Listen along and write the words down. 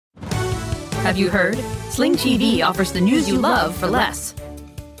Have you heard? Sling TV offers the news you love for less.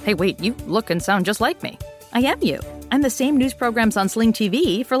 Hey, wait, you look and sound just like me. I am you. I'm the same news programs on Sling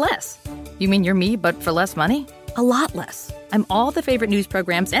TV for less. You mean you're me, but for less money? A lot less. I'm all the favorite news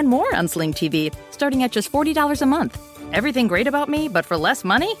programs and more on Sling TV, starting at just $40 a month. Everything great about me, but for less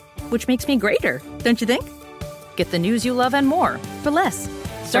money? Which makes me greater, don't you think? Get the news you love and more for less.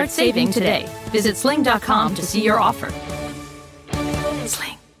 Start saving today. Visit sling.com to see your offer.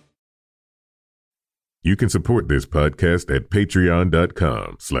 Sling. You can support this podcast at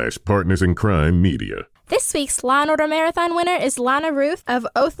patreon.com/partnersincrimemedia. This week's Law & Order Marathon winner is Lana Ruth of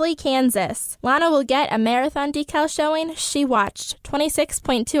Oathley, Kansas. Lana will get a marathon decal showing she watched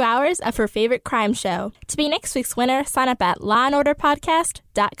 26.2 hours of her favorite crime show. To be next week's winner, sign up at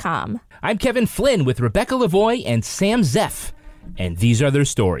lawandorderpodcast.com. I'm Kevin Flynn with Rebecca Lavoie and Sam Zeff, and these are their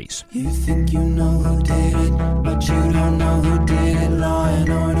stories. You think you know who did it, but you don't know who did it. Law and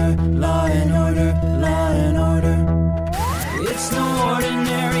order, law and order, law and order. It's no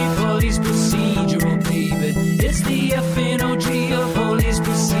ordinary police procedural, baby. It's the FNOG of police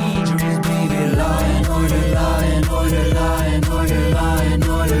procedurals, baby. Law and order, law and order, law and order, law and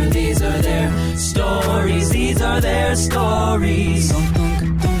order. These are their stories, these are their stories.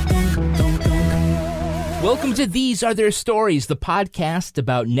 Welcome to These Are Their Stories, the podcast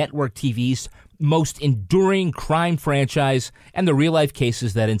about network TV's most enduring crime franchise and the real-life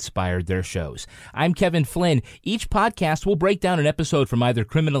cases that inspired their shows. I'm Kevin Flynn. Each podcast will break down an episode from either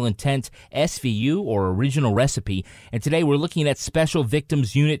Criminal Intent, SVU, or Original Recipe. And today we're looking at Special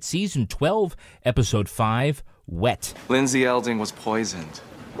Victims Unit Season 12, Episode 5, Wet. Lindsay Elding was poisoned.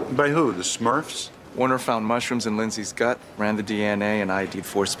 By who? The Smurfs? Warner found mushrooms in Lindsay's gut, ran the DNA, and ID'd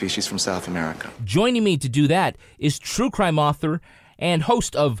 4 species from South America. Joining me to do that is true crime author and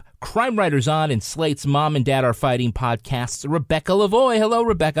host of Crime Writers On and Slate's Mom and Dad Are Fighting podcasts, Rebecca Lavoie. Hello,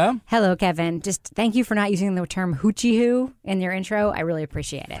 Rebecca. Hello, Kevin. Just thank you for not using the term hoochie hoo in your intro. I really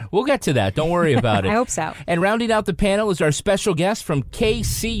appreciate it. We'll get to that. Don't worry about it. I hope so. And rounding out the panel is our special guest from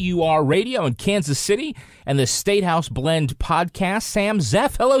KCUR Radio in Kansas City and the State House Blend podcast, Sam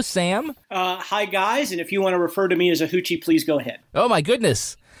Zeff. Hello, Sam. Hi, guys. And if you want to refer to me as a hoochie, please go ahead. Oh, my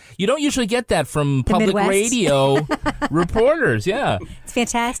goodness. You don't usually get that from The public Midwest. Radio reporters, yeah. It's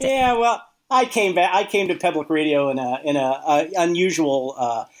fantastic. Yeah, well, I came to public radio in an unusual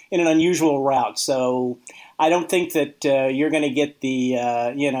route. So I don't think that you're going to get the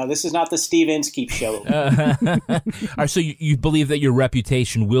this is not the Steve Inskeep show. So you believe that your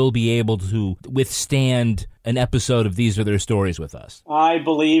reputation will be able to withstand an episode of These Are Their Stories with us? I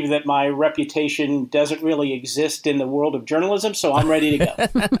believe that my reputation doesn't really exist in the world of journalism, so I'm ready to go.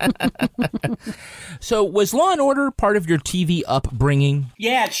 So was Law & Order part of your TV upbringing?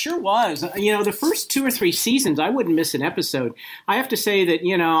 Yeah, it sure was. The first 2 or 3 seasons, I wouldn't miss an episode. I have to say that,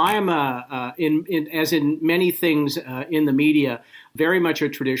 I am, as in many things in the media, very much a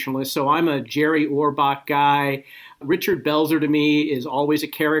traditionalist. So I'm a Jerry Orbach guy. Richard Belzer, to me, is always a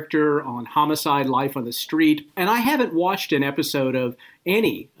character on Homicide: Life on the Street. And I haven't watched an episode of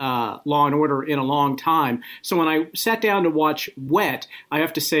any Law & Order in a long time. So when I sat down to watch Wet, I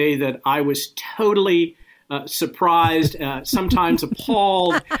have to say that I was totally surprised, sometimes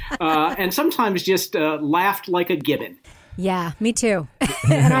appalled, and sometimes just laughed like a gibbon. Yeah, me too.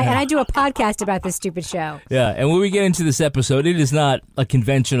 and I do a podcast about this stupid show. Yeah, and when we get into this episode, it is not a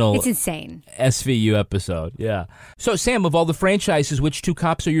conventional It's insane. SVU episode. Yeah. So, Sam, of all the franchises, which 2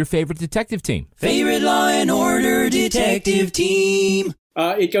 cops are your favorite detective team? Favorite Law and Order detective team.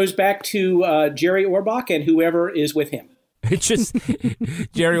 It goes back to Jerry Orbach and whoever is with him. It's just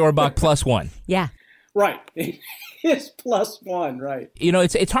Jerry Orbach plus 1. Yeah. Right. It's +1, right.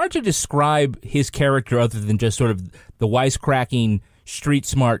 It's hard to describe his character other than just sort of the wisecracking,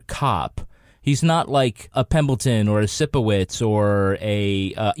 street-smart cop. He's not like a Pembleton or a Sipowicz or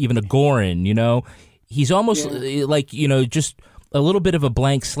even a Gorin, He's almost like, just a little bit of a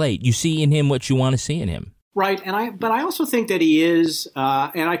blank slate. You see in him what you want to see in him. Right, but I also think that he is,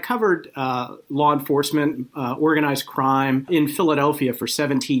 and I covered law enforcement, organized crime in Philadelphia for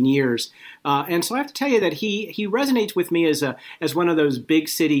 17 years, and so I have to tell you that he resonates with me as one of those big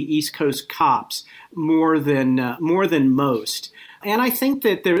city East Coast cops more than most, and I think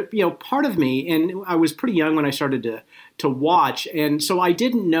that there, part of me, and I was pretty young when I started to watch, and so I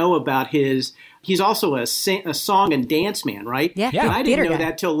didn't know about his. He's also a song and dance man, right? Yeah. And I didn't know guy.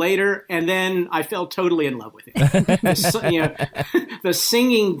 that till later, and then I fell totally in love with him. The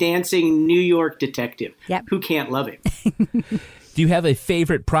singing, dancing New York detective. Yep. Who can't love him? Do you have a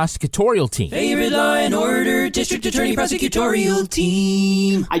favorite prosecutorial team? Favorite Law and Order District Attorney Prosecutorial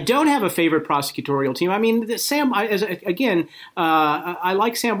Team. I don't have a favorite prosecutorial team. I mean, I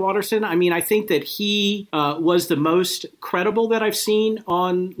like Sam Waterston. I mean, I think that he was the most credible that I've seen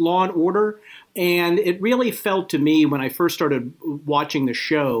on Law and Order. And it really felt to me when I first started watching the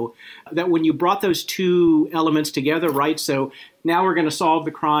show that when you brought those two elements together, right? So now we're going to solve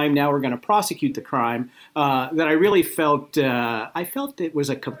the crime, now we're going to prosecute the crime. That I really felt it was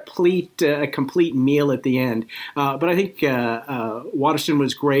a complete meal at the end. But I think Waterston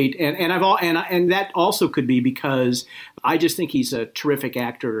was great, and that also could be because I just think he's a terrific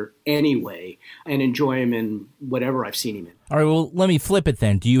actor anyway, and enjoy him in whatever I've seen him in. All right, well, let me flip it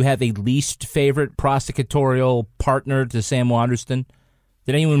then. Do you have a least favorite prosecutorial partner to Sam Waterston?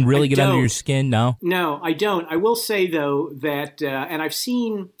 Did anyone really get under your skin? No? No, I don't. I will say, though, that, and I've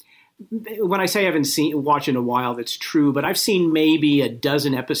seen, when I say I haven't watched in a while, that's true, but I've seen maybe a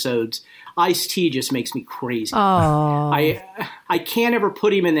dozen episodes. Ice-T just makes me crazy. Oh. I can't ever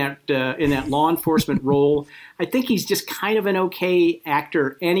put him in that law enforcement role. I think he's just kind of an okay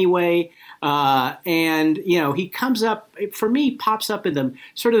actor anyway. And, he comes up, for me, pops up in the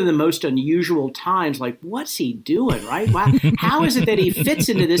sort of the most unusual times. Like, what's he doing, right? Wow. How is it that he fits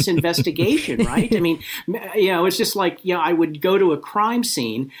into this investigation, right? I mean, it's just like, I would go to a crime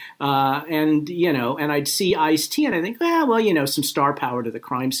scene and I'd see Ice-T and I think, some star power to the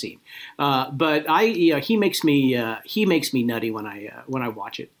crime scene. But he makes me nutty when I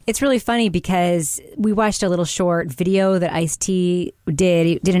watch it. It's really funny because we watched a little short video that Ice-T did.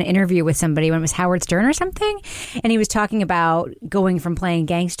 He did an interview with somebody when it was Howard Stern or something. And he was talking about going from playing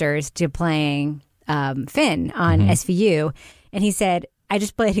gangsters to playing Finn on SVU. And he said, I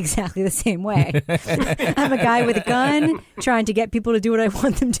just play it exactly the same way. I'm a guy with a gun trying to get people to do what I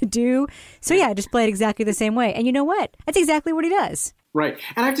want them to do. So yeah, I just play it exactly the same way. And you know what? That's exactly what he does. Right.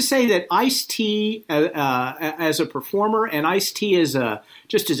 And I have to say that Ice-T as a performer and Ice-T as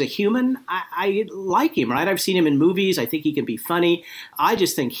just as a human, I like him, right? I've seen him in movies. I think he can be funny. I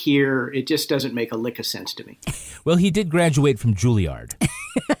just think here it just doesn't make a lick of sense to me. Well, he did graduate from Juilliard.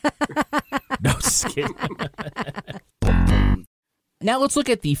 No, just kidding. Now let's look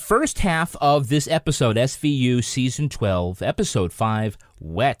at the first half of this episode, SVU Season 12, Episode 5,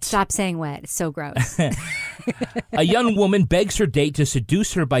 Wet. Stop saying wet. It's so gross. A young woman begs her date to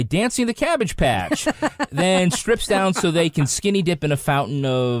seduce her by dancing the Cabbage Patch, then strips down so they can skinny dip in a fountain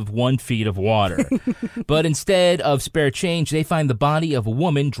of 1 feet of water. But instead of spare change, they find the body of a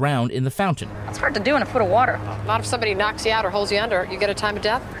woman drowned in the fountain. It's hard to do in a foot of water. Not if somebody knocks you out or holds you under. You get a time of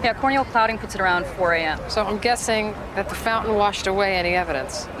death? Yeah, corneal clouding puts it around 4 a.m. So I'm guessing that the fountain washed away any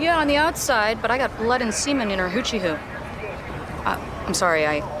evidence. Yeah, on the outside, but I got blood and semen in her hoochie-hoo. I'm sorry,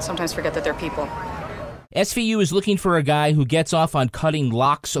 I sometimes forget that they're people. SVU is looking for a guy who gets off on cutting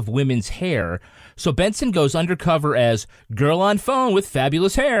locks of women's hair, so Benson goes undercover as girl on phone with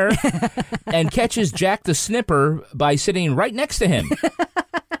fabulous hair and catches Jack the Snipper by sitting right next to him.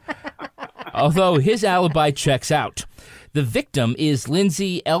 Although his alibi checks out. The victim is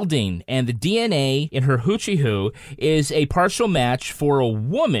Lindsay Elding, and the DNA in her hoochie-hoo is a partial match for a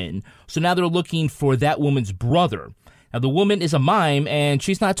woman, so now they're looking for that woman's brother. Now, the woman is a mime, and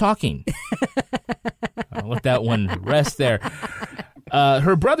she's not talking. I'll let that one rest there.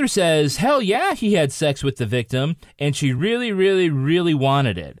 Her brother says, hell yeah, he had sex with the victim, and she really, really, really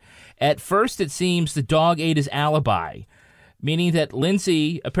wanted it. At first, it seems the dog ate his alibi, meaning that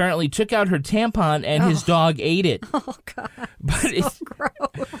Lindsay apparently took out her tampon and his dog ate it. Oh, God.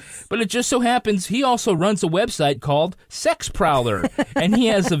 But it just so happens he also runs a website called Sex Prowler, and he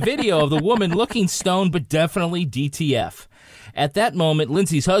has a video of the woman looking stoned but definitely DTF. At that moment,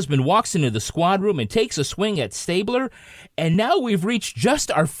 Lindsay's husband walks into the squad room and takes a swing at Stabler, and now we've reached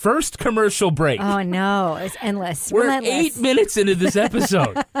just our first commercial break. Oh, no. It's endless. We're Relentless. 8 minutes into this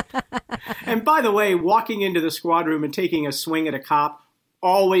episode. And by the way, walking into the squad room and taking a swing at a cop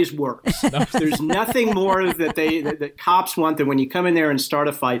always works. There's nothing more that cops want than when you come in there and start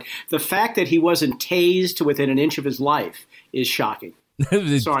a fight. The fact that he wasn't tased to within an inch of his life is shocking.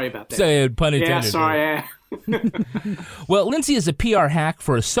 Sorry about that. Say pun intended. Yeah, sorry. Well, Lindsay is a PR hack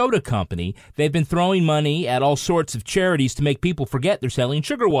for a soda company. They've been throwing money at all sorts of charities to make people forget they're selling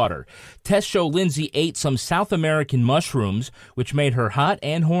sugar water. Tests show Lindsay ate some South American mushrooms, which made her hot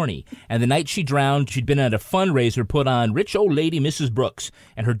and horny. And the night she drowned, she'd been at a fundraiser put on rich old lady Mrs. Brooks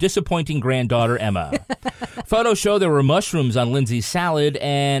and her disappointing granddaughter Emma. Photos show there were mushrooms on Lindsay's salad,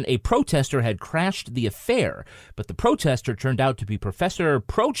 and a protester had crashed the affair. But the protester turned out to be Professor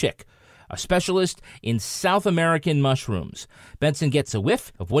Prochik, a specialist in South American mushrooms. Benson gets a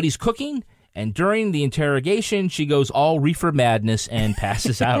whiff of what he's cooking, And during the interrogation, she goes all reefer madness and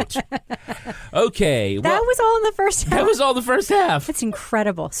passes out. Okay. That was all in the first half. That was all the first half. That's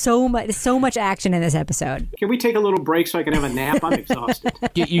incredible. So much action in this episode. Can we take a little break so I can have a nap? I'm exhausted.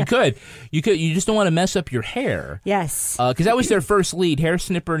 You could. You just don't want to mess up your hair. Yes. Because that was their first lead, hair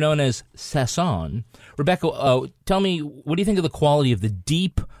snipper known as Sasson. Rebecca, tell me, what do you think of the quality of the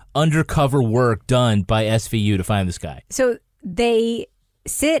deep undercover work done by SVU to find this guy? So they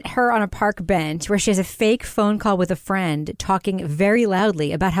sit her on a park bench where she has a fake phone call with a friend talking very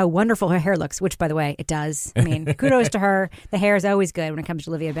loudly about how wonderful her hair looks, which, by the way, it does. I mean, kudos to her. The hair is always good when it comes to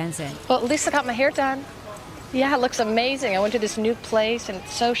Olivia Benson. Well, at least I got my hair done. Yeah, it looks amazing. I went to this new place, and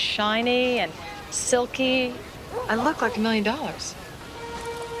it's so shiny and silky. I look like $1 million.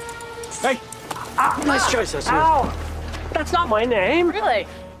 Hey! Nice choice, Esther. Ow! That's not my name. Really?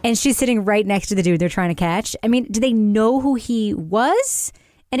 And she's sitting right next to the dude they're trying to catch. I mean, do they know who he was?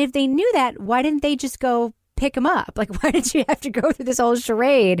 And if they knew that, why didn't they just go pick him up? Like, why did she have to go through this whole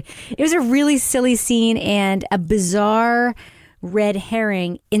charade? It was a really silly scene and a bizarre red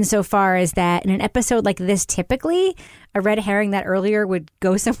herring insofar as that in an episode like this, typically, a red herring that earlier would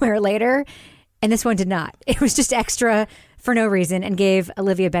go somewhere later. And this one did not. It was just extra for no reason and gave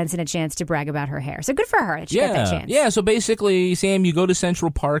Olivia Benson a chance to brag about her hair. So good for her that she got that chance. Yeah, so basically, Sam, you go to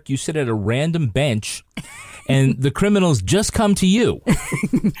Central Park, you sit at a random bench, and the criminals just come to you.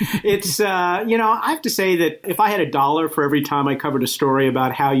 It's, I have to say that if I had $1 for every time I covered a story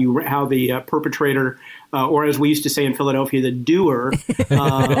about how the perpetrator, or as we used to say in Philadelphia, the doer,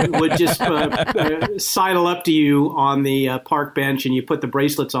 would just sidle up to you on the park bench and you put the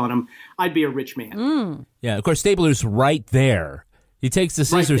bracelets on him, I'd be a rich man. Mm. Yeah, of course, Stabler's right there. He takes the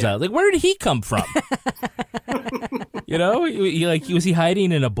scissors out. Like, where did he come from? Was he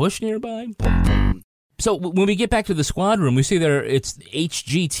hiding in a bush nearby? So when we get back to the squad room, we see it's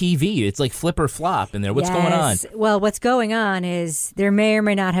HGTV. It's like flip or flop in there. What's going on? Well, what's going on is there may or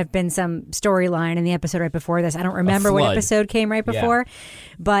may not have been some storyline in the episode right before this. I don't remember what episode came right before. Yeah.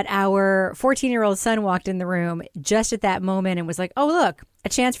 But our 14-year-old son walked in the room just at that moment and was like, oh, look, a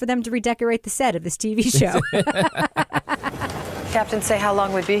chance for them to redecorate the set of this TV show. Captain, say how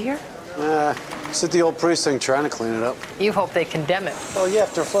long we'd be here? It's at the old precinct trying to clean it up. You hope they condemn it. Oh, yeah,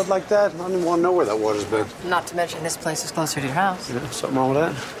 after a flood like that, I don't even want to know where that water's been. Not to mention this place is closer to your house. Yeah, something wrong with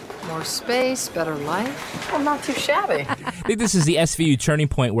that? More space, better life. Well, not too shabby. I think this is the SVU turning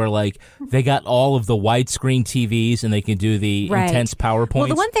point where, like, they got all of the widescreen TVs and they can do the intense PowerPoints. Well,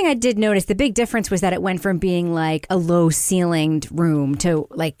 the one thing I did notice, the big difference was that it went from being like a low-ceilinged room to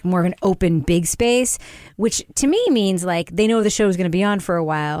like more of an open big space, which to me means like they know the show is going to be on for a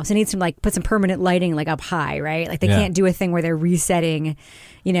while, so they need to like put some permanent lighting like up high, right? Like they can't do a thing where they're resetting,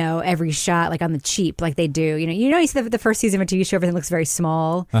 every shot like on the cheap like they do. You see the first season of a TV show, everything looks very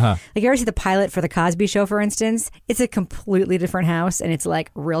small. Uh-huh. Like you ever see the pilot for The Cosby Show, for instance? It's a completely different house and it's like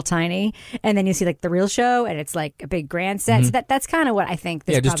real tiny. And then you see like The Real Show and it's like a big grand set. Mm-hmm. So that's kind of what I think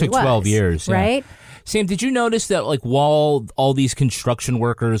this it just took was, 12 years. Right? Yeah. Sam, did you notice that like while all these construction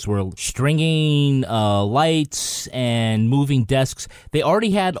workers were stringing lights and moving desks, they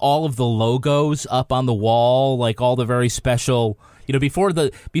already had all of the logos up on the wall, like all the very special...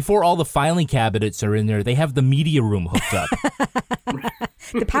 before all the filing cabinets are in there, they have the media room hooked up.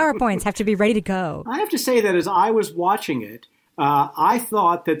 The PowerPoints have to be ready to go. I have to say that as I was watching it, I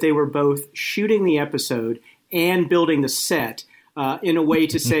thought that they were both shooting the episode and building the set in a way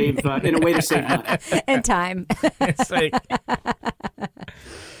to save money and time. It's like...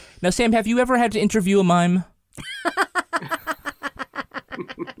 Now, Sam, have you ever had to interview a mime?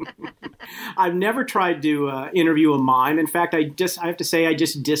 I've never tried to interview a mime. In fact, I have to say I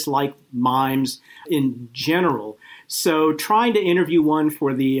just dislike mimes in general. So trying to interview one for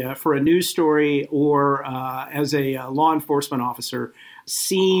a news story or as a law enforcement officer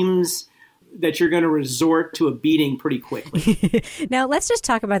seems that you're going to resort to a beating pretty quickly. Now, let's just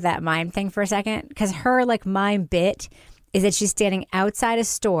talk about that mime thing for a second, because her mime bit is that she's standing outside a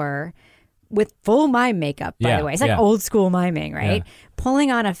store with full mime makeup, by the way. It's like old school miming, right? Yeah.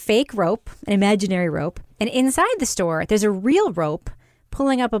 Pulling on a fake rope, an imaginary rope. And inside the store, there's a real rope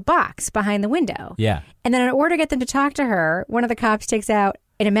pulling up a box behind the window. Yeah. And then in order to get them to talk to her, one of the cops takes out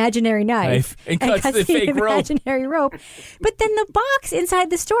an imaginary knife and cuts the fake imaginary rope. But then the box inside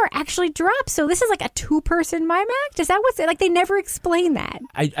the store actually drops. So this is like a two-person mime act? Is that what's... Like, they never explain that.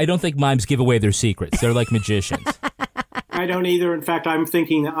 I don't think mimes give away their secrets. They're like magicians. I don't either. In fact, I'm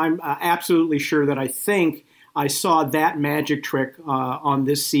absolutely sure that I think I saw that magic trick on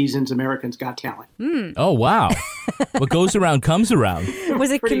this season's Americans Got Talent. Oh, wow. What goes around comes around.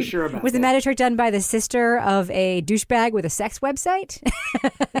 Was it pretty sure about was that. the magic trick done by the sister of a douchebag with a sex website?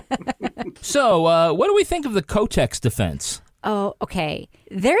 So, what do we think of the Kotex defense? Oh, okay.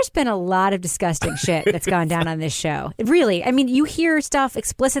 There's been a lot of disgusting shit that's gone down on this show. Really. I mean, you hear stuff,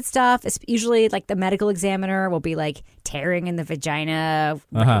 explicit stuff. It's usually like the medical examiner will be like tearing in the vagina,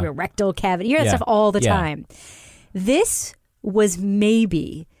 rectal cavity. You hear that stuff all the time. This was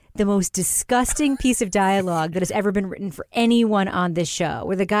maybe the most disgusting piece of dialogue that has ever been written for anyone on this show,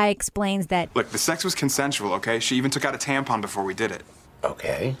 where the guy explains that... Look, the sex was consensual, okay? She even took out a tampon before we did it.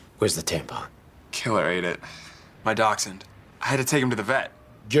 Okay. Where's the tampon? Killer ate it. My dachshund. I had to take him to the vet.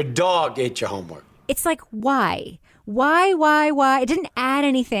 Your dog ate your homework. It's like, why? Why? It didn't add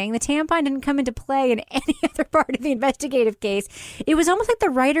anything. The tampon didn't come into play in any other part of the investigative case. It was almost like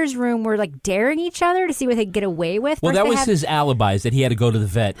the writer's room were like daring each other to see what they could get away with. Well, that was his alibis that he had to go to the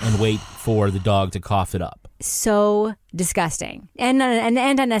vet and wait for the dog to cough it up. So disgusting and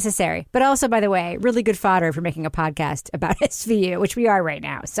unnecessary. But also, by the way, really good fodder for making a podcast about SVU, which we are right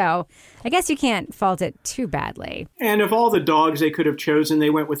now. So I guess you can't fault it too badly. And of all the dogs they could have chosen, they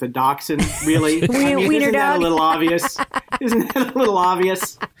went with a dachshund, really? Wiener isn't that dog. a little obvious? Isn't that a little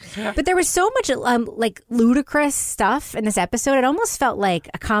obvious? But there was so much like ludicrous stuff in this episode. It almost felt like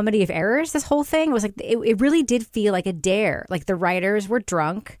a comedy of errors. This whole thing was like, it really did feel like a dare. Like the writers were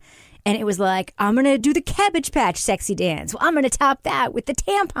drunk. And it was like, I'm going to do the Cabbage Patch sexy dance. Well, I'm going to top that with the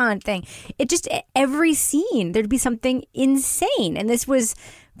tampon thing. It just, every scene, there'd be something insane. And this was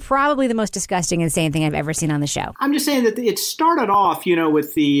probably the most disgusting, insane thing I've ever seen on the show. I'm just saying that it started off,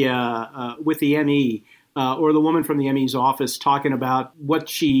 with the ME or the woman from the ME's office talking about what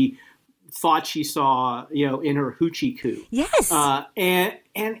she thought she saw, in her hoochie coo. Yes. And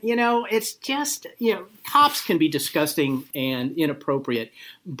it's just, cops can be disgusting and inappropriate.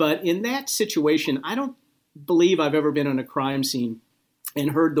 But in that situation, I don't believe I've ever been on a crime scene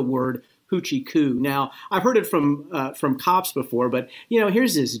and heard the word hoochie coo. Now, I've heard it from cops before, but,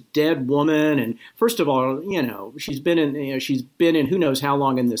 here's this dead woman. And first of all, she's been in who knows how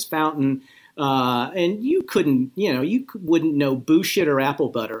long in this fountain. And you couldn't, you wouldn't know boo shit or apple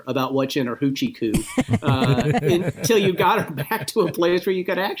butter about what's in her hoochie coo until you got her back to a place where you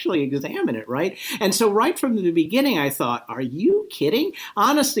could actually examine it, right? And so right from the beginning, I thought, are you kidding?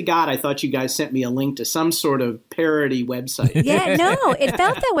 Honest to God, I thought you guys sent me a link to some sort of parody website. Yeah, no, it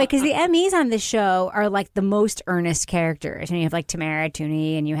felt that way because the MEs on this show are like the most earnest characters. And you have like Tamara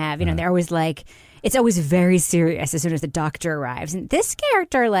Tooney and you have, they're always like, it's always very serious as soon as the doctor arrives. And this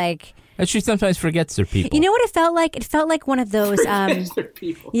character, like... And she sometimes forgets their people. You know what it felt like? It felt like one of those... their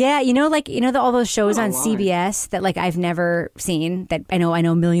people. Yeah, all those shows on CBS that like I've never seen that I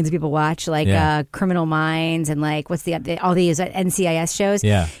know millions of people watch, like Criminal Minds and like what's all these NCIS shows.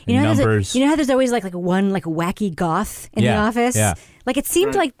 Yeah, Numbers. You know how there's always like one like wacky goth in the office? Yeah. Like it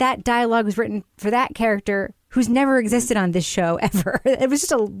seemed like that dialogue was written for that character who's never existed on this show ever. It was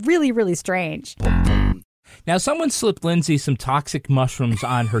just really, really strange. Now, someone slipped Lindsay some toxic mushrooms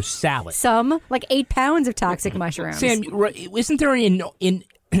on her salad. Like 8 pounds of toxic mushrooms. Sam, isn't there in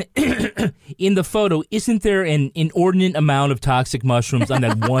the photo, isn't there an inordinate amount of toxic mushrooms on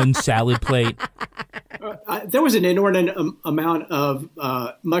that one salad plate? There was an inordinate amount of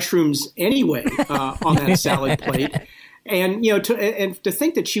mushrooms anyway on that salad plate. And, to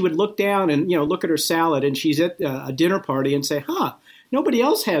think that she would look down and, look at her salad and she's at a dinner party and say, nobody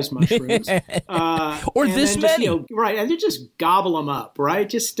else has mushrooms. Or this many. Right. And they just gobble them up, right?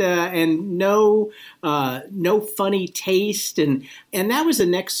 Just, and no funny taste. And that was the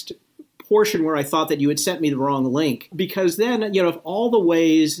next portion where I thought that you had sent me the wrong link. Because then, of all the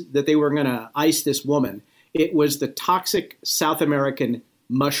ways that they were going to ice this woman, it was the toxic South American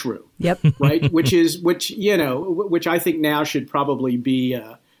mushroom. Yep. Right. which I think now should probably be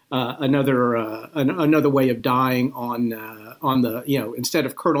another way of dying on the instead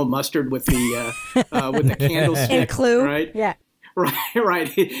of Colonel Mustard with the candlestick and Clue. Right. Yeah.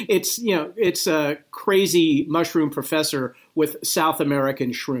 Right. It's a crazy mushroom professor with South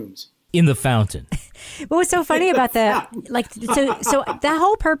American shrooms. In the fountain. What was so funny about so the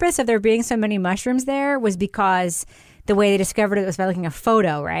whole purpose of there being so many mushrooms there was because the way they discovered it was by looking at a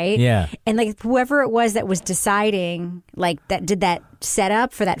photo, right? Yeah. And like whoever it was that was deciding, like that did that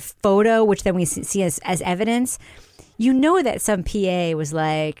setup for that photo, which then we see as evidence. you know that some PA was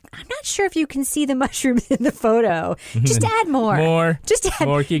like, I'm not sure if you can see the mushrooms in the photo. Just add more. Just add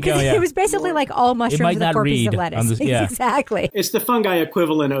more. Keep going. It was basically like all mushrooms with 4 pieces of lettuce. Exactly. It's the fungi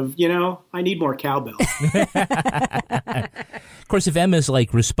equivalent of, I need more cowbell. Of course, if Emma's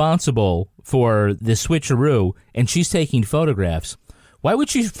like responsible for the switcheroo and she's taking photographs, why would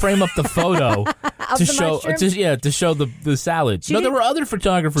she frame up the photo to show the salad? No, there were other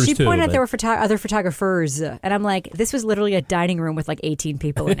photographers too. She pointed out there were other photographers, and I'm like, this was literally a dining room with like 18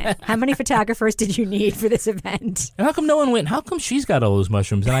 people in it. How many photographers did you need for this event? And how come no one went? How come she's got all those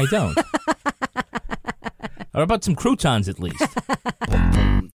mushrooms and I don't? Or about some croutons at least.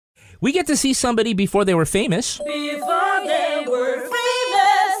 We get to see somebody before they were famous. Before they were famous.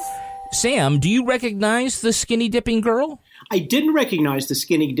 Sam, do you recognize the skinny dipping girl? I didn't recognize the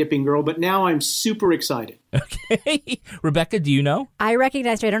skinny dipping girl, but now I'm super excited. Okay. Rebecca, do you know? I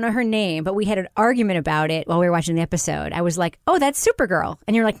recognized her. I don't know her name, but we had an argument about it while we were watching the episode. I was like, oh, that's Supergirl.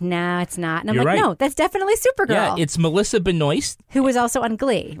 And you're like, nah, it's not. And I'm You're no, that's definitely Supergirl. Yeah, it's Melissa Benoist. Who was also on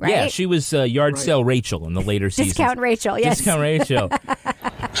Glee, right? Yeah, she was yard sale Rachel in the later seasons. Discount Rachel, yes. Discount Rachel.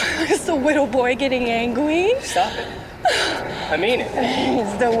 Is the little boy getting angry? Stop it. I mean it.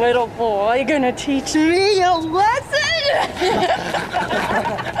 Is the little boy gonna teach me a lesson?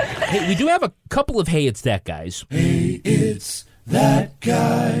 Hey, we do have a couple of Hey, It's That guys. Hey, it's that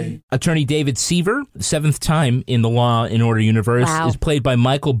guy. Attorney David Seaver, the 7th time in the Law and Order universe, Wow. is played by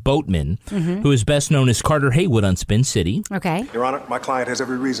Michael Boatman, who is best known as Carter Haywood on Spin City. Okay. Your Honor, my client has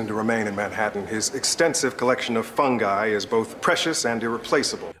every reason to remain in Manhattan. His extensive collection of fungi is both precious and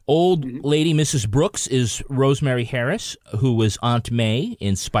irreplaceable. Old lady Mrs. Brooks is Rosemary Harris, who was Aunt May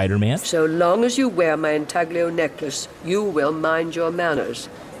in Spider-Man. So long as you wear my intaglio necklace, you will mind your manners.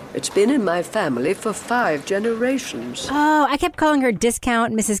 It's been in my family for 5 generations. Oh, I kept calling her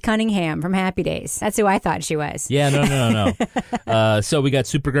Discount Mrs. Cunningham from Happy Days. That's who I thought she was. Yeah, no. So we got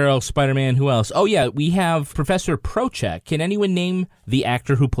Supergirl, Spider-Man, who else? Oh, yeah, we have Professor Prochek. Can anyone name the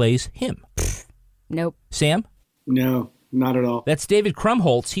actor who plays him? Nope. Sam? No, not at all. That's David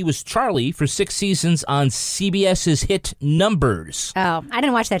Krumholtz. He was Charlie for 6 seasons on CBS's hit Numbers. Oh, I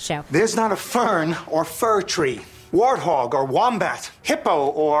didn't watch that show. There's not a fern or fir tree, warthog or wombat, hippo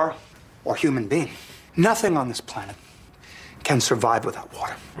or human being. Nothing on this planet can survive without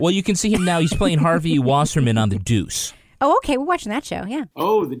water. Well, you can see him now. He's playing Harvey Wasserman on The Deuce. Oh, okay. We're watching that show, yeah.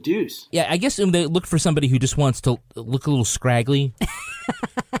 Oh, The Deuce. Yeah, I guess they look for somebody who just wants to look a little scraggly.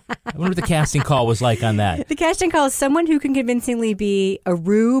 I wonder what the casting call was like on that. The casting call is someone who can convincingly be a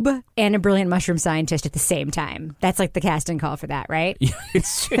rube and a brilliant mushroom scientist at the same time. That's like the casting call for that, right?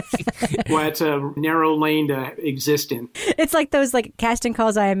 Well, it's a narrow lane to exist in. It's like those like casting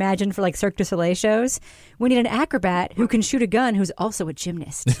calls I imagine for like Cirque du Soleil shows. We need an acrobat who can shoot a gun who's also a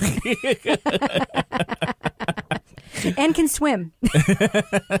gymnast. And can swim.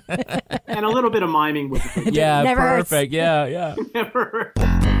 And a little bit of miming with it. Yeah, Never perfect. hurts. Yeah. Never.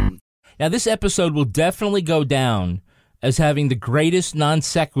 Now, this episode will definitely go down as having the greatest non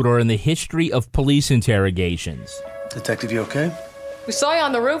sequitur in the history of police interrogations. Detective, you okay? We saw you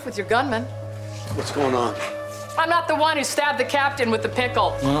on the roof with your gunman. What's going on? I'm not the one who stabbed the captain with the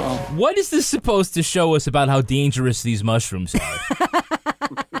pickle. Uh-oh. What is this supposed to show us about how dangerous these mushrooms are?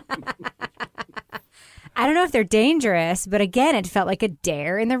 I don't know if they're dangerous, but again, it felt like a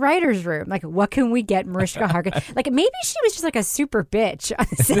dare in the writer's room. Like, what can we get Mariska Hargitay? Like, maybe she was just like a super bitch on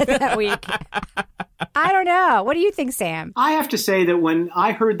the set that week. I don't know. What do you think, Sam? I have to say that when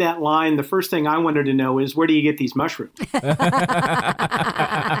I heard that line, the first thing I wanted to know is, where do you get these mushrooms?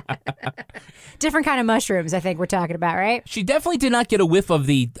 Different kind of mushrooms, I think we're talking about, right? She definitely did not get a whiff of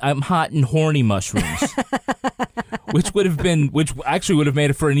the I'm hot and horny mushrooms. which actually would have made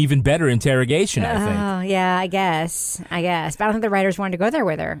it for an even better interrogation, I think. Oh, yeah, I guess. But I don't think the writers wanted to go there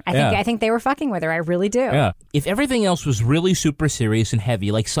with her. I think they were fucking with her. I really do. Yeah. If everything else was really super serious and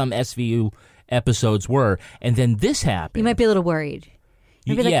heavy, like some SVU episodes were, and then this happened. You might be a little worried.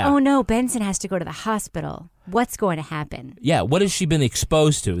 You'd be like, oh no, Benson has to go to the hospital. What's going to happen? Yeah, what has she been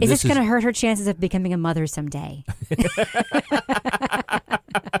exposed to? Is this going to hurt her chances of becoming a mother someday?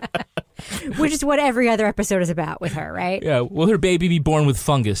 Which is what every other episode is about with her, right? Yeah, will her baby be born with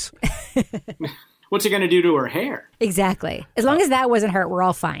fungus? What's it going to do to her hair? Exactly. As long as that wasn't hurt, we're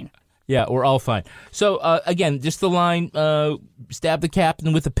all fine. Yeah, we're all fine. So, again, just the line, stab the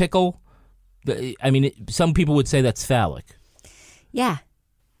captain with a pickle. I mean, some people would say that's phallic. Yeah.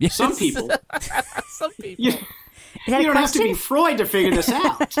 Yes. Some people. Some people. You don't have to be Freud to figure this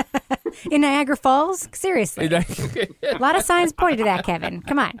out. In Niagara Falls? Seriously. A lot of signs pointed to that, Kevin.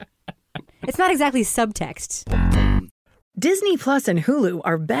 Come on. It's not exactly subtext. Disney Plus and Hulu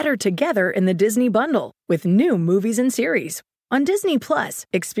are better together in the Disney Bundle with new movies and series. On Disney Plus,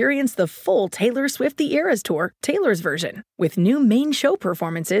 experience the full Taylor Swift The Eras Tour, Taylor's version, with new main show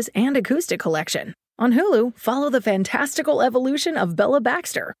performances and acoustic collection. On Hulu, follow the fantastical evolution of Bella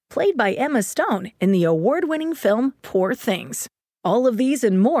Baxter, played by Emma Stone in the award-winning film Poor Things. All of these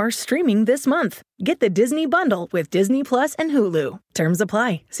and more streaming this month. Get the Disney Bundle with Disney Plus and Hulu. Terms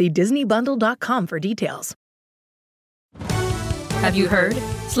apply. See DisneyBundle.com for details. Have you heard?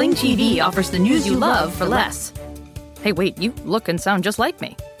 Sling TV offers the news you love for less. Hey, wait, you look and sound just like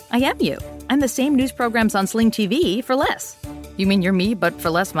me. I am you. I'm the same news programs on Sling TV for less. You mean you're me, but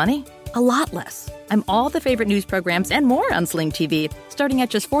for less money? A lot less. I'm all the favorite news programs and more on Sling TV, starting at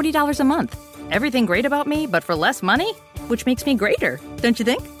just $40 a month. Everything great about me, but for less money? Which makes me greater, don't you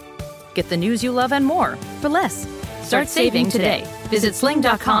think? Get the news you love and more for less. Start saving today. Visit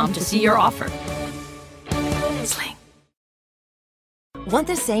sling.com to see your offer. Sling. Want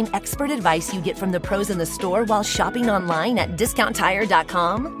the same expert advice you get from the pros in the store while shopping online at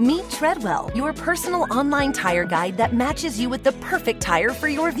DiscountTire.com? Meet Treadwell, your personal online tire guide that matches you with the perfect tire for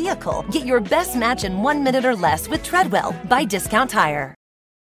your vehicle. Get your best match in 1 minute or less with Treadwell by Discount Tire.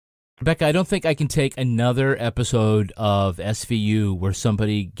 Rebecca, I don't think I can take another episode of SVU where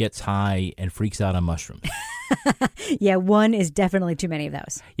somebody gets high and freaks out on mushrooms. Yeah, one is definitely too many of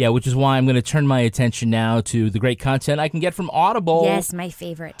those. Yeah, which is why I'm going to turn my attention now to the great content I can get from Audible. Yes, my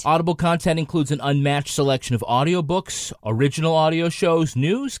favorite. Audible content includes an unmatched selection of audiobooks, original audio shows,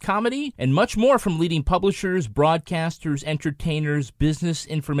 news, comedy, and much more from leading publishers, broadcasters, entertainers, business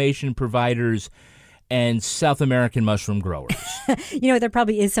information providers, and South American mushroom growers. You know, there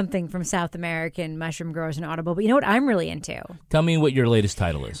probably is something from South American mushroom growers in Audible, but you know what I'm really into? Tell me what your latest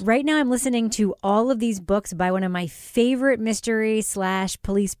title is. Right now I'm listening to all of these books by one of my favorite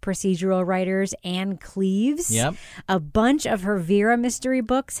mystery/police procedural writers, Anne Cleeves. Yep. A bunch of her Vera mystery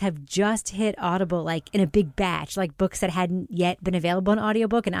books have just hit Audible, like in a big batch, like books that hadn't yet been available in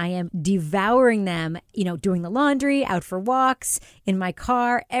audiobook, and I am devouring them, you know, doing the laundry, out for walks, in my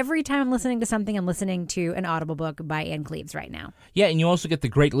car. Every time I'm listening to something, I'm listening to an Audible book by Anne Cleeves right now. Yeah, and you also get the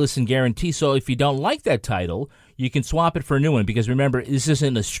Great Listen Guarantee, so if you don't like that title, you can swap it for a new one, because remember, this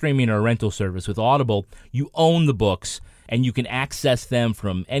isn't a streaming or a rental service. With Audible, you own the books, and you can access them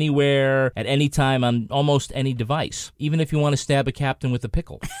from anywhere, at any time, on almost any device, even if you want to stab a captain with a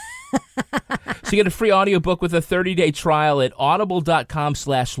pickle. So you get a free audiobook with a 30-day trial at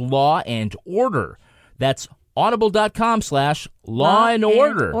audible.com/law-and-order. That's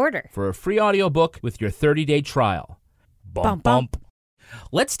audible.com/law-and-order for a free audiobook with your 30-day trial. Bump, bump.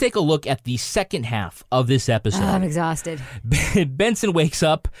 Let's take a look at the second half of this episode. I'm exhausted. Benson wakes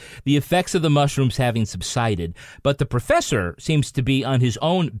up, the effects of the mushrooms having subsided, but the professor seems to be on his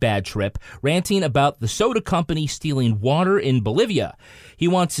own bad trip, ranting about the soda company stealing water in Bolivia. He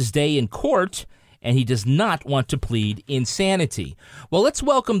wants his day in court, and he does not want to plead insanity. Well, let's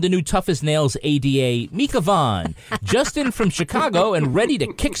welcome the new Tough as Nails ADA, Mika Vaughn, just in from Chicago and ready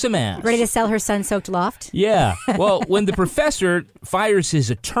to kick some ass. Ready to sell her sun-soaked loft? Yeah. Well, when the professor fires his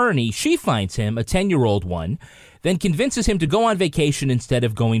attorney, she finds him, a 10-year-old one, then convinces him to go on vacation instead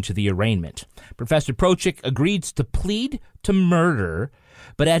of going to the arraignment. Professor Prochik agrees to plead to murder,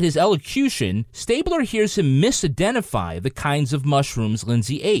 but at his elocution, Stabler hears him misidentify the kinds of mushrooms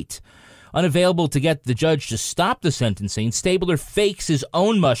Lindsay ate. Unavailable to get the judge to stop the sentencing, Stabler fakes his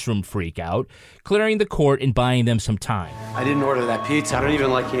own mushroom freak out, clearing the court and buying them some time. I didn't order that pizza. I don't even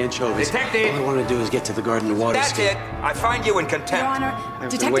like anchovies. Detective! All I want to do is get to the garden of water. That's it. I find you in contempt. Your Honor,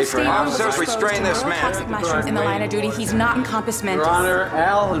 Detective Stabler officers, restrain this man. Toxic mushrooms in the line of duty. He's not in compass mentis. Your Honor,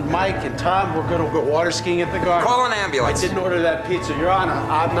 Al and Mike and Tom, we're going to go water skiing at the garden. Call an ambulance. I didn't order that pizza. Your Honor,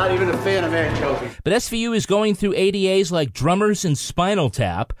 I'm not even a fan of anchovies. But SVU is going through ADAs like Drummers and Spinal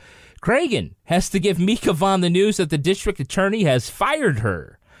Tap. Cragen has to give Mika Vaughn the news that the district attorney has fired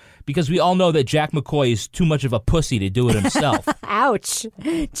her, because we all know that Jack McCoy is too much of a pussy to do it himself. Ouch.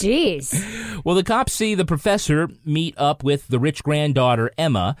 Jeez. Well, the cops see the professor meet up with the rich granddaughter,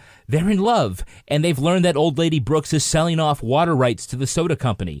 Emma. They're in love, and they've learned that old lady Brooks is selling off water rights to the soda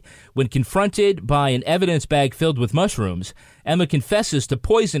company. When confronted by an evidence bag filled with mushrooms, Emma confesses to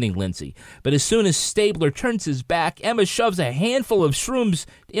poisoning Lindsay. But as soon as Stabler turns his back, Emma shoves a handful of shrooms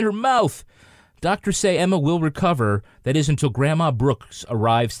in her mouth. Doctors say Emma will recover. That is until Grandma Brooks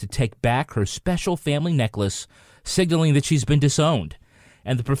arrives to take back her special family necklace, signaling that she's been disowned.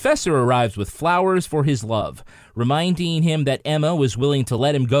 And the professor arrives with flowers for his love, reminding him that Emma was willing to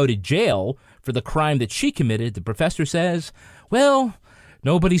let him go to jail for the crime that she committed. The professor says, well,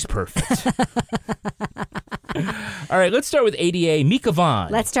 nobody's perfect. All right, let's start with ADA Mika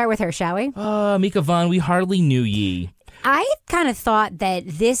Vaughn. Let's start with her, shall we? Mika Vaughn, we hardly knew ye. I kind of thought that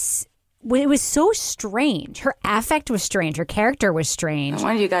it was so strange. Her affect was strange. Her character was strange.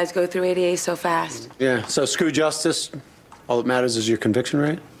 Why did you guys go through ADA so fast? Yeah, so screw justice. All that matters is your conviction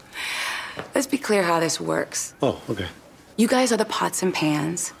rate? Let's be clear how this works. Oh, okay. You guys are the pots and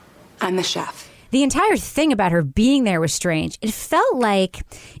pans. I'm the chef. The entire thing about her being there was strange. It felt like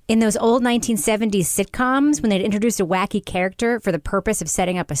in those old 1970s sitcoms when they'd introduced a wacky character for the purpose of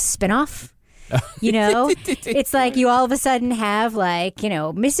setting up a spinoff. You know, it's like you all of a sudden have like, you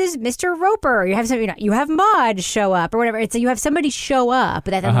know, Mr. Roper. You have some, you have Maude show up or whatever. It's you have somebody show up,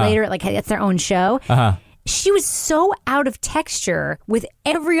 but then later like it's their own show. She was so out of texture with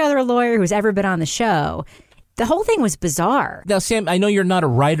every other lawyer who's ever been on the show. The whole thing was bizarre. Now, Sam, I know you're not a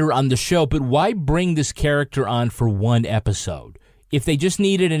writer on the show, but why bring this character on for one episode if they just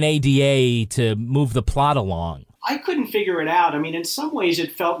needed an ADA to move the plot along? I couldn't figure it out. I mean, in some ways,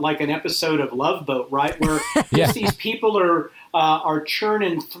 it felt like an episode of Love Boat, right? Where just these people are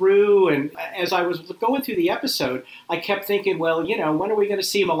churning through. And as I was going through the episode, I kept thinking, well, you know, when are we going to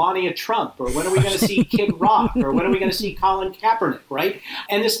see Melania Trump? Or when are we going to see Kid Rock? Or when are we going to see Colin Kaepernick, right?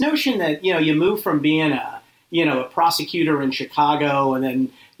 And this notion that, you know, you move from being a prosecutor in Chicago and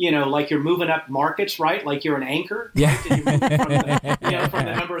then, you know, like you're moving up markets, right? Like you're an anchor. Yeah. Right? You move from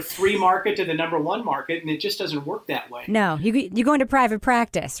the number 3 market to the number 1 market, and it just doesn't work that way. No, you go into private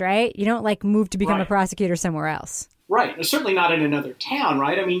practice, right? You don't like move to become a prosecutor somewhere else. Right. Certainly not in another town,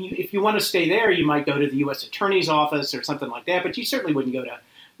 right? I mean, if you want to stay there, you might go to the U.S. Attorney's Office or something like that, but you certainly wouldn't go to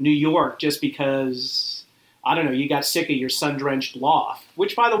New York just because, I don't know, you got sick of your sun-drenched loft.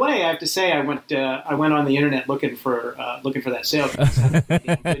 Which, by the way, I have to say, I went on the internet looking for that sale.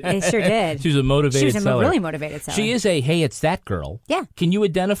 They sure did. She was a motivated seller. She was a really motivated seller. She is a hey, it's that girl. Yeah. Can you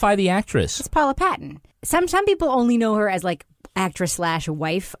identify the actress? It's Paula Patton. Some people only know her as like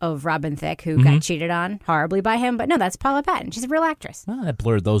actress/wife of Robin Thicke, who got cheated on horribly by him. But no, that's Paula Patton. She's a real actress. Well, that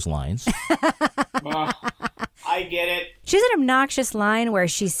blurred those lines. I get it. She has an obnoxious line where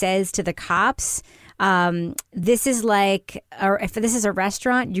she says to the cops, this is like, if this is a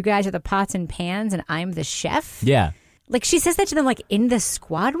restaurant, you guys are the pots and pans and I'm the chef. Yeah. Like she says that to them like in the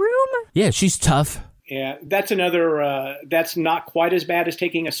squad room. Yeah, she's tough. Yeah, that's another, that's not quite as bad as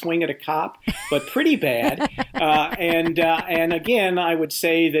taking a swing at a cop, but pretty bad. And again, I would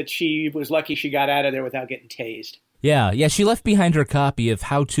say that she was lucky she got out of there without getting tased. Yeah, she left behind her copy of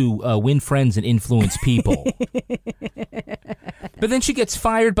How to Win Friends and Influence People. But then she gets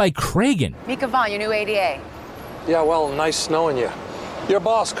fired by Cragen. Mika Vaughn, your new ADA. Yeah, well, nice knowing you. Your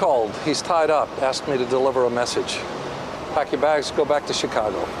boss called. He's tied up. Asked me to deliver a message. Pack your bags, go back to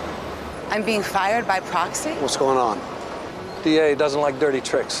Chicago. I'm being fired by proxy? What's going on? DA doesn't like dirty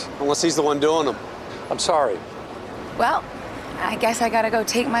tricks. Unless he's the one doing them. I'm sorry. Well, I guess I gotta go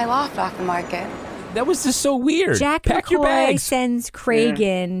take my loft off the market. That was just so weird. Jack Pack your McCoy bags. sends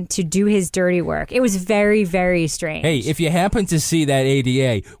Cragen to do his dirty work. It was very, very strange. Hey, if you happen to see that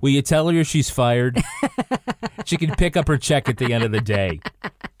ADA, will you tell her she's fired? She can pick up her check at the end of the day.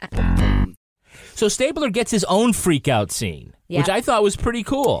 So Stabler gets his own freak-out scene, which I thought was pretty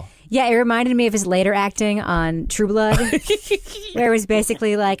cool. Yeah, it reminded me of his later acting on True Blood, where it was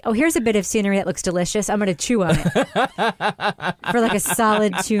basically like, oh, here's a bit of scenery that looks delicious. I'm going to chew on it for like a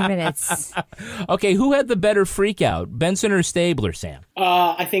solid 2 minutes. Okay, who had the better freak out, Benson or Stabler, Sam?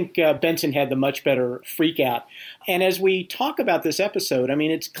 I think Benson had the much better freak out. And as we talk about this episode, I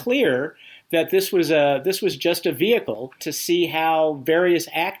mean, it's clear that this was just a vehicle to see how various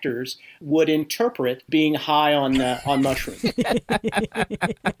actors would interpret being high on mushrooms. They're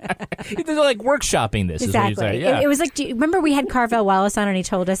like workshopping this. Exactly. Is what you're saying. Yeah. It was like, do you remember we had Carvel Wallace on and he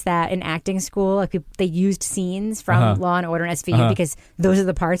told us that in acting school, like they used scenes from Law and Order and SVU because those are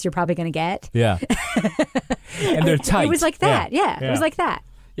the parts you're probably going to get. Yeah. And they're tight. It was like that. Yeah. It was like that.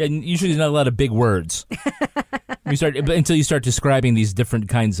 Yeah, usually there's not a lot of big words. Until you start describing these different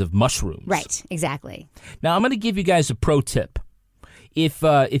kinds of mushrooms. Right, exactly. Now, I'm going to give you guys a pro tip.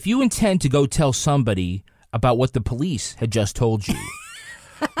 If you intend to go tell somebody about what the police had just told you,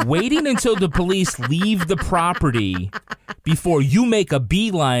 waiting until the police leave the property before you make a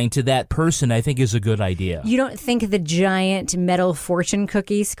beeline to that person, I think is a good idea. You don't think the giant metal fortune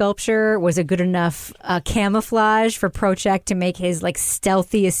cookie sculpture was a good enough camouflage for Prochek to make his like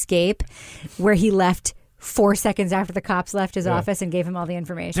stealthy escape where he left 4 seconds after the cops left his office and gave him all the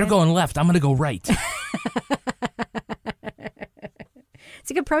information? They're going left. I'm going to go right. It's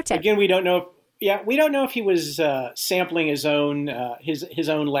a good pro tip. Again, we don't know. We don't know if he was sampling his own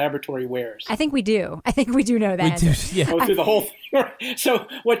laboratory wares. I think we do. I think we do know that. We do, yeah. Go through the whole thing. So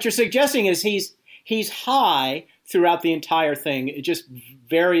what you're suggesting is he's high throughout the entire thing. Just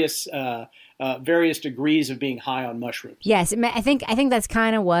various various degrees of being high on mushrooms. Yes, I think that's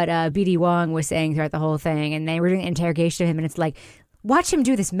kind of what B.D. Wong was saying throughout the whole thing, and they were doing an interrogation of him, and it's like, watch him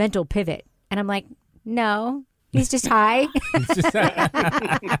do this mental pivot, and I'm like, no, he's just high.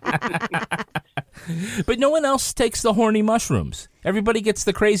 But no one else takes the horny mushrooms. Everybody gets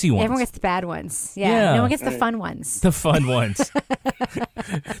the crazy ones. Everyone gets the bad ones. Yeah. No one gets the fun ones. The fun ones.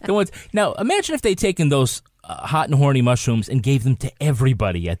 The ones. Now, imagine if they'd taken those hot and horny mushrooms and gave them to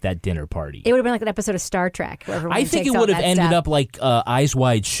everybody at that dinner party. It would have been like an episode of Star Trek. Where everyone I think it takes would all have that ended stuff. up like Eyes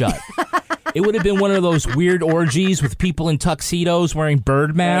Wide Shut. It would have been one of those weird orgies with people in tuxedos wearing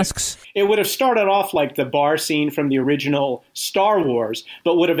bird masks. Right. It would have started off like the bar scene from the original Star Wars,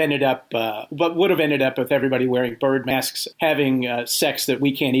 but would have ended up with everybody wearing bird masks, having sex that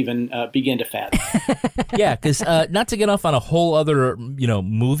we can't even begin to fathom. Yeah, because not to get off on a whole other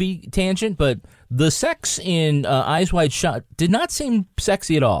movie tangent, but the sex in Eyes Wide Shut did not seem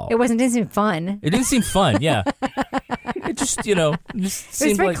sexy at all. Didn't seem fun. It didn't seem fun. Yeah, it just it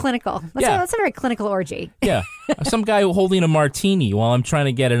was very clinical. That's a very clinical orgy. Yeah, some guy holding a martini while I'm trying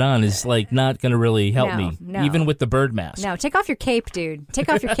to get it on is like not going to really help me, even with the bird mask. No, take off your cape, dude. Take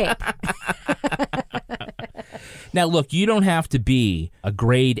off your cape. Now, look, you don't have to be a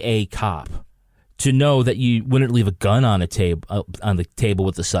grade A cop to know that you wouldn't leave a gun on the table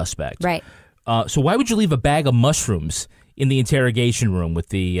with the suspect. Right. So why would you leave a bag of mushrooms in the interrogation room with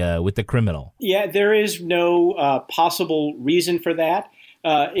the criminal? Yeah, there is no possible reason for that,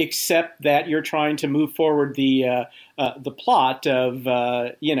 except that you're trying to move forward the plot of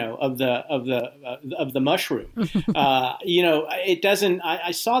the mushroom. It doesn't.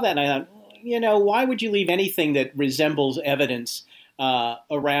 I saw that and I thought, why would you leave anything that resembles evidence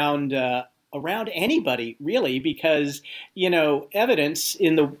around anybody, really? Because evidence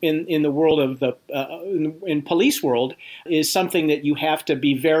in the world of the in police world is something that you have to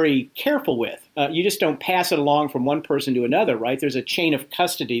be very careful with. You just don't pass it along from one person to another, right? There's a chain of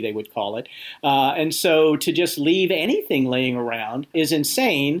custody, they would call it, and so to just leave anything laying around is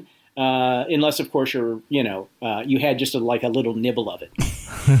insane. Unless, of course, you had just a little nibble of it.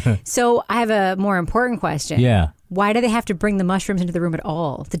 So I have a more important question. Yeah. Why do they have to bring the mushrooms into the room at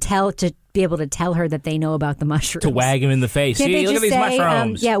all? To be able to tell her that they know about the mushrooms? To wag him in the face. Can't See, look at these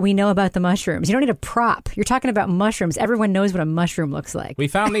mushrooms. Yeah, we know about the mushrooms. You don't need a prop. You're talking about mushrooms. Everyone knows what a mushroom looks like. We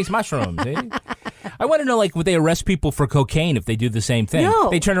found these mushrooms. Eh? I want to know, would they arrest people for cocaine if they do the same thing? No.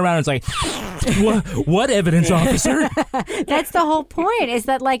 They turn around and it's like, what evidence, officer? That's the whole point, is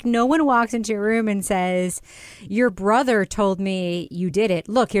that, no one walks into a room and says, your brother told me you did it.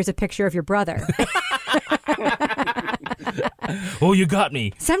 Look, here's a picture of your brother. Oh, you got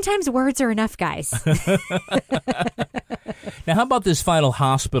me. Sometimes words are enough, guys. Now, how about this final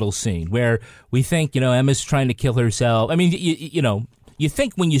hospital scene where we think, Emma's trying to kill herself? I mean, you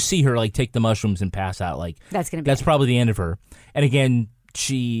think when you see her, take the mushrooms and pass out, that's probably the end of her. And again,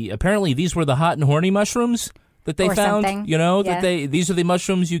 apparently these were the hot and horny mushrooms that they found. Something. That these are the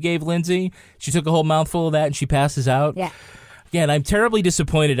mushrooms you gave Lindsay. She took a whole mouthful of that and she passes out. Yeah. Again, I'm terribly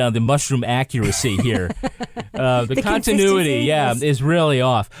disappointed on the mushroom accuracy here. The continuity, is really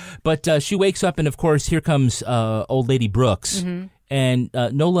off. But she wakes up, and of course, here comes old lady Brooks. Mm-hmm. And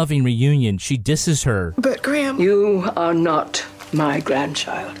no loving reunion. She disses her. But, Graham, you are not my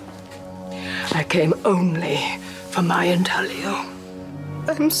grandchild. I came only for my intaglio.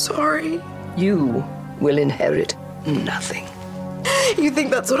 I'm sorry. You will inherit nothing. You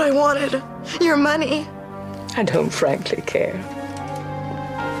think that's what I wanted? Your money? I don't frankly care.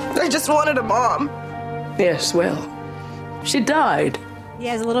 I just wanted a mom. Yes, well, she died.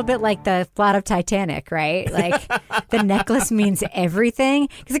 Yeah, it's a little bit like the plot of Titanic, right? The necklace means everything.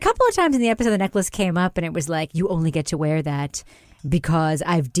 Because a couple of times in the episode, the necklace came up and it was like, you only get to wear that because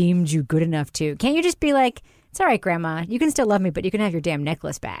I've deemed you good enough to. Can't you just be like, it's all right, Grandma, you can still love me, but you can have your damn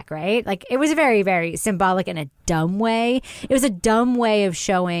necklace back, right? It was a very, very symbolic in a dumb way. It was a dumb way of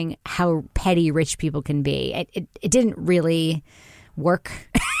showing how petty rich people can be. It didn't really work.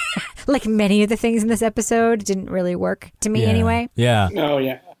 Like many of the things in this episode didn't really work to me anyway. Yeah. Oh,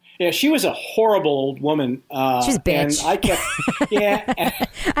 yeah. Yeah, she was a horrible old woman. She's a bitch. And I kept,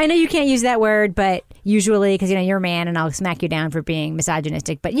 I know you can't use that word, but usually, because you're a man, and I'll smack you down for being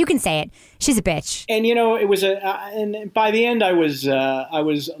misogynistic. But you can say it. She's a bitch. And it was and by the end, I was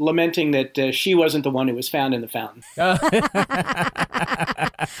lamenting that she wasn't the one who was found in the fountain. I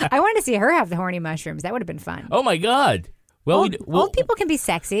wanted to see her have the horny mushrooms. That would have been fun. Oh my God. Well, old people can be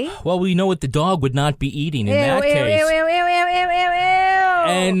sexy. Well, we know what the dog would not be eating in that case.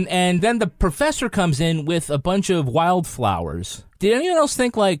 And then the professor comes in with a bunch of wildflowers. Did anyone else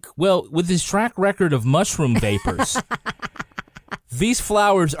think with his track record of mushroom vapors, These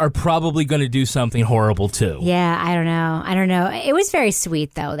flowers are probably going to do something horrible, too. Yeah, I don't know. It was very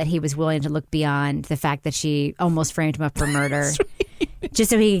sweet, though, that he was willing to look beyond the fact that she almost framed him up for murder. Just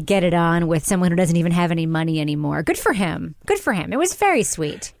so he could get it on with someone who doesn't even have any money anymore. Good for him. It was very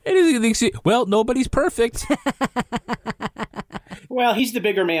sweet. Well, nobody's perfect. Well, he's the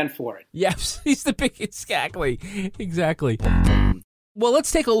bigger man for it. Yes, he's the big... Exactly. Well,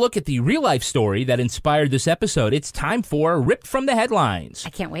 let's take a look at the real-life story that inspired this episode. It's time for Ripped from the Headlines. I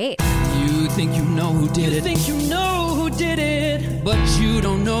can't wait. You think you know who did it. You think you know who did it. But you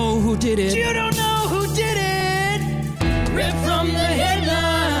don't know who did it. You don't know who did it. Ripped from the Headlines.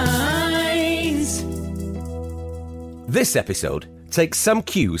 This episode takes some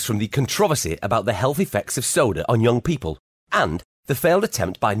cues from the controversy about the health effects of soda on young people and the failed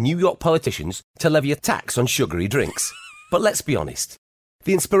attempt by New York politicians to levy a tax on sugary drinks. But let's be honest.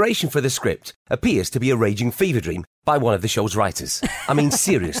 The inspiration for the script appears to be a raging fever dream by one of the show's writers. I mean,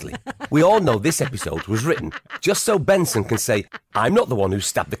 seriously. We all know this episode was written just so Benson can say, I'm not the one who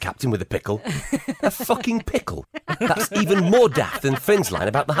stabbed the captain with a pickle. A fucking pickle. That's even more daft than Finn's line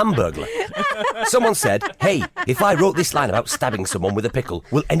about the Hamburglar. Someone said, hey, if I wrote this line about stabbing someone with a pickle,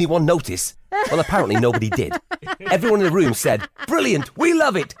 will anyone notice? Well, apparently nobody did. Everyone in the room said, brilliant, we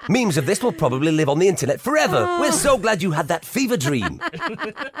love it. Memes of this will probably live on the internet forever. We're so glad you had that fever dream.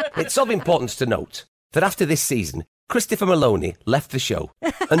 It's of importance to note that after this season, Christopher Maloney left the show.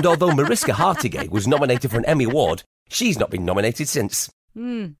 And although Mariska Hargitay was nominated for an Emmy Award, she's not been nominated since.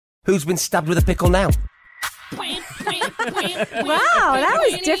 Who's been stabbed with a pickle now? Wow, that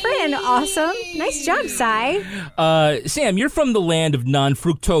was different and awesome. Nice job, Cy. Sam, you're from the land of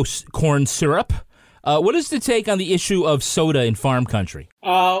non-fructose corn syrup. What is the take on the issue of soda in farm country?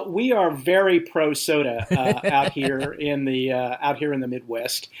 We are very pro soda out here in the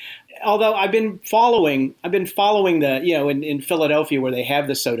Midwest. Although I've been following the in Philadelphia where they have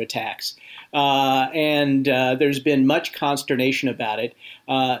the soda tax. And there's been much consternation about it.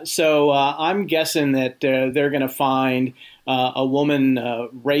 So I'm guessing that they're going to find a woman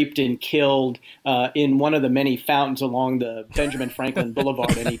raped and killed in one of the many fountains along the Benjamin Franklin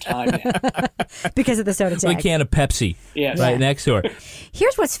Boulevard any time now. Because of the soda tax. A can of Pepsi right next door.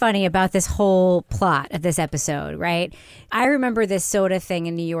 Here's what's funny about this whole plot of this episode, right? I remember this soda thing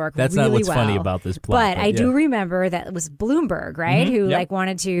in New York That's really not what's well, funny about this plot. But I do remember that it was Bloomberg, right? Mm-hmm. Who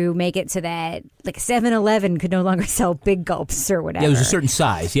wanted to make it so that 7-Eleven could no longer sell big gulps or whatever. Yeah, it was a certain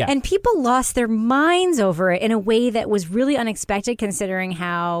size, yeah. And people lost their minds over it in a way that was really unexpected considering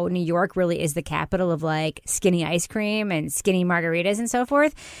how New York really is the capital of skinny ice cream and skinny margaritas and so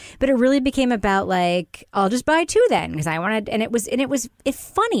forth. But it really became about I'll just buy two then because I wanted, and it was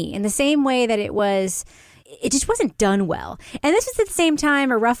funny in the same way that it just wasn't done well. And this was at the same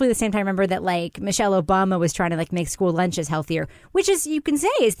time, or roughly the same time, remember that Michelle Obama was trying to make school lunches healthier, which is, you can say,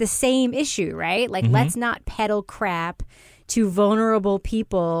 is the same issue, right? Let's not peddle crap to vulnerable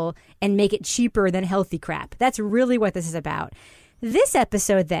people and make it cheaper than healthy crap. That's really what this is about. This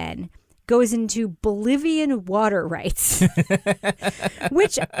episode then goes into Bolivian water rights,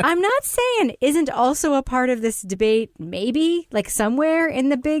 which I'm not saying isn't also a part of this debate, maybe, somewhere in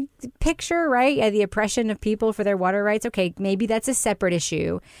the big picture, right? Yeah, the oppression of people for their water rights. Okay, maybe that's a separate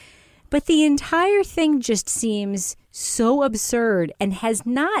issue. But the entire thing just seems so absurd and has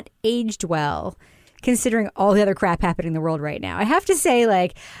not aged well, considering all the other crap happening in the world right now. I have to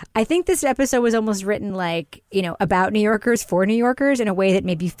say, I think this episode was almost written about New Yorkers for New Yorkers in a way that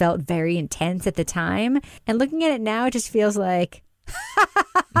maybe felt very intense at the time. And looking at it now, it just feels like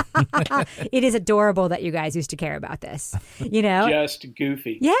it is adorable that you guys used to care about this, Just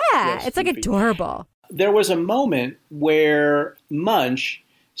goofy. Yeah, it's adorable. There was a moment where Munch,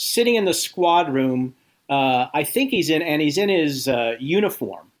 sitting in the squad room, I think he's in his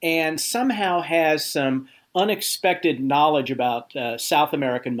uniform, and somehow has some unexpected knowledge about South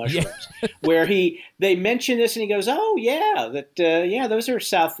American mushrooms, where they mention this and he goes, "Oh yeah, those are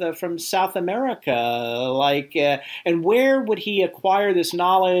from South America." And where would he acquire this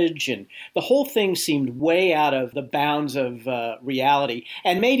knowledge? And the whole thing seemed way out of the bounds of reality,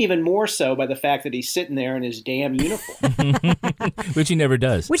 and made even more so by the fact that he's sitting there in his damn uniform, which he never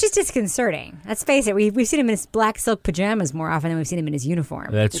does. Which is disconcerting. Let's face it, we've seen him in his black silk pajamas more often than we've seen him in his uniform.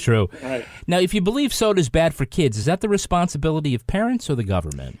 That's true. Right. Now, if you believe soda's bad for kids, is that the responsibility of parents or the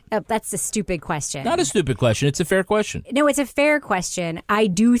government? That's a stupid question. Not a stupid question. It's a fair question. No, it's a fair question. I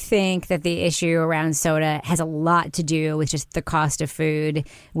do think that the issue around soda has a lot to do with just the cost of food,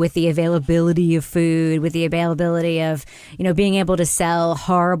 with the availability of food, with the availability of, being able to sell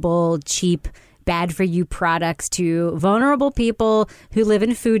horrible, cheap, bad for you products to vulnerable people who live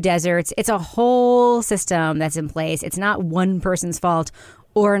in food deserts. It's a whole system that's in place. It's not one person's fault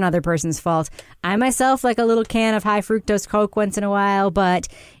or another person's fault. I myself like a little can of high fructose Coke once in a while, but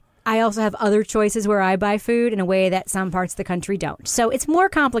I also have other choices where I buy food in a way that some parts of the country don't. So it's more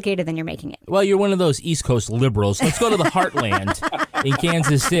complicated than you're making it. Well, you're one of those East Coast liberals. Let's go to the heartland in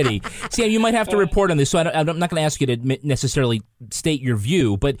Kansas City. Sam, you might have to report on this, so I'm not going to ask you to necessarily state your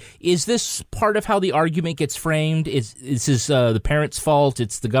view, but is this part of how the argument gets framed? Is this the parents' fault?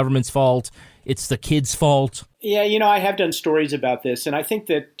 It's the government's fault? It's the kids' fault? Yeah, I have done stories about this, and I think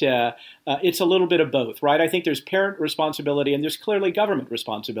that it's a little bit of both, right? I think there's parent responsibility and there's clearly government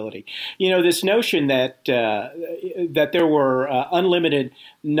responsibility. This notion that that there were unlimited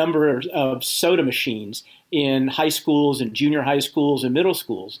number of soda machines in high schools and junior high schools and middle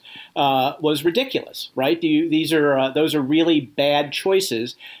schools was ridiculous, right? Those are really bad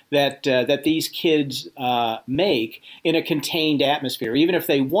choices that these kids make in a contained atmosphere. Even if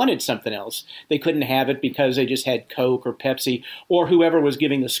they wanted something else, they couldn't have it because they just had Coke or Pepsi or whoever was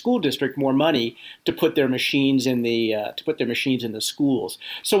giving the school district more money to put their machines in the schools.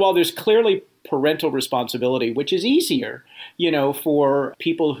 So while there's clearly parental responsibility, which is easier, for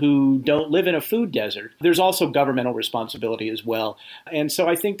people who don't live in a food desert, there's also governmental responsibility as well. And so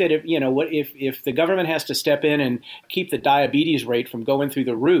I think that if the government has to step in and keep the diabetes rate from going through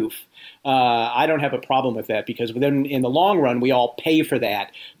the roof, I don't have a problem with that, because then in the long run, we all pay for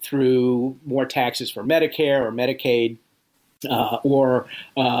that through more taxes for Medicare or Medicaid. Or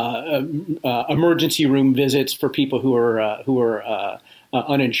emergency room visits for people who are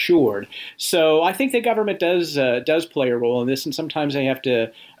uninsured. So I think the government does play a role in this, and sometimes they have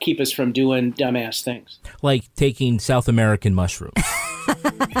to keep us from doing dumbass things, like taking South American mushrooms.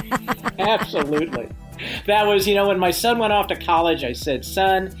 Absolutely. That was, when my son went off to college, I said,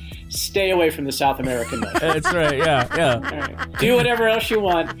 son, stay away from the South American mushrooms. That's right, yeah. All right. Do whatever else you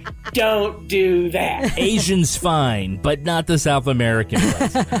want. Don't do that. Asian's fine, but not the South American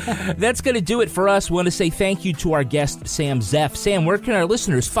ones. That's going to do it for us. We want to say thank you to our guest, Sam Zeff. Sam, where can our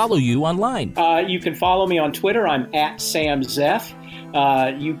listeners follow you online? You can follow me on Twitter. I'm at Sam Zeff.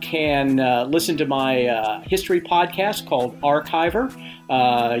 You can listen to my history podcast called Archiver.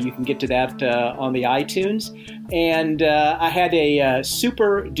 You can get to that on the iTunes. And I had a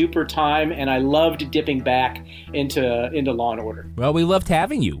super duper time, and I loved dipping back into Law and Order. Well, we loved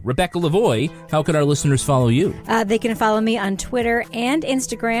having you. Rebecca Lavoie, how can our listeners follow you? They can follow me on Twitter and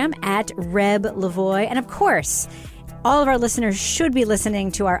Instagram at Reb Lavoie. And of course, all of our listeners should be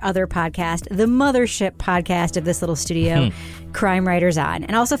listening to our other podcast, the mothership podcast of this little studio, Crime Writers On,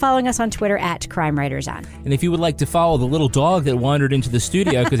 and also following us on Twitter at Crime Writers On. And if you would like to follow the little dog that wandered into the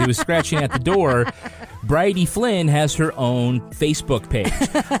studio because he was scratching at the door, Bridie Flynn has her own Facebook page.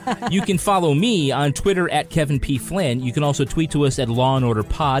 You can follow me on Twitter at Kevin P. Flynn. You can also tweet to us at Law and Order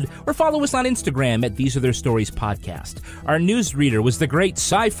Pod, or follow us on Instagram at These Are Their Stories Podcast. Our newsreader was the great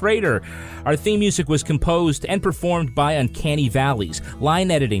Cy Frater. Our theme music was composed and performed by Uncanny Valleys.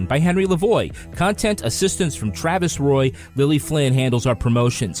 Line editing by Henry Lavoie. Content assistance from Travis Roy. Lily Flynn handles our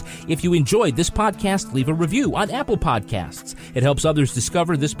promotions. If you enjoyed this podcast, leave a review on Apple Podcasts. It helps others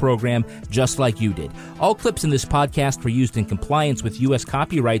discover this program just like you did. All clips in this podcast were used in compliance with U.S.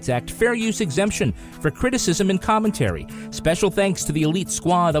 Copyrights Act fair use exemption for criticism and commentary. Special thanks to the elite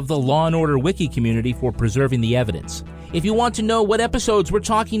squad of the Law and Order Wiki community for preserving the evidence. If you want to know what episodes we're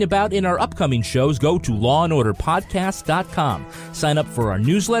talking about in our upcoming shows, go to lawandorderpodcast.com. Sign up for our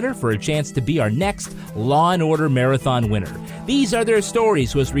newsletter for a chance to be our next Law and Order Marathon winner. These Are Their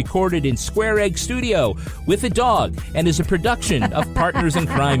Stories was recorded in Square Egg Studio with a dog and is a production of Partners in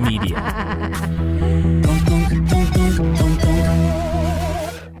Crime Media.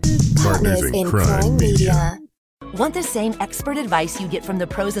 Partners in Crime Media. Want the same expert advice you get from the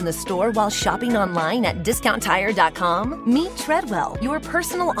pros in the store while shopping online at DiscountTire.com? Meet Treadwell, your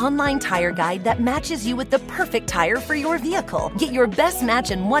personal online tire guide that matches you with the perfect tire for your vehicle. Get your best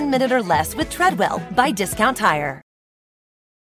match in 1 minute or less with Treadwell by Discount Tire.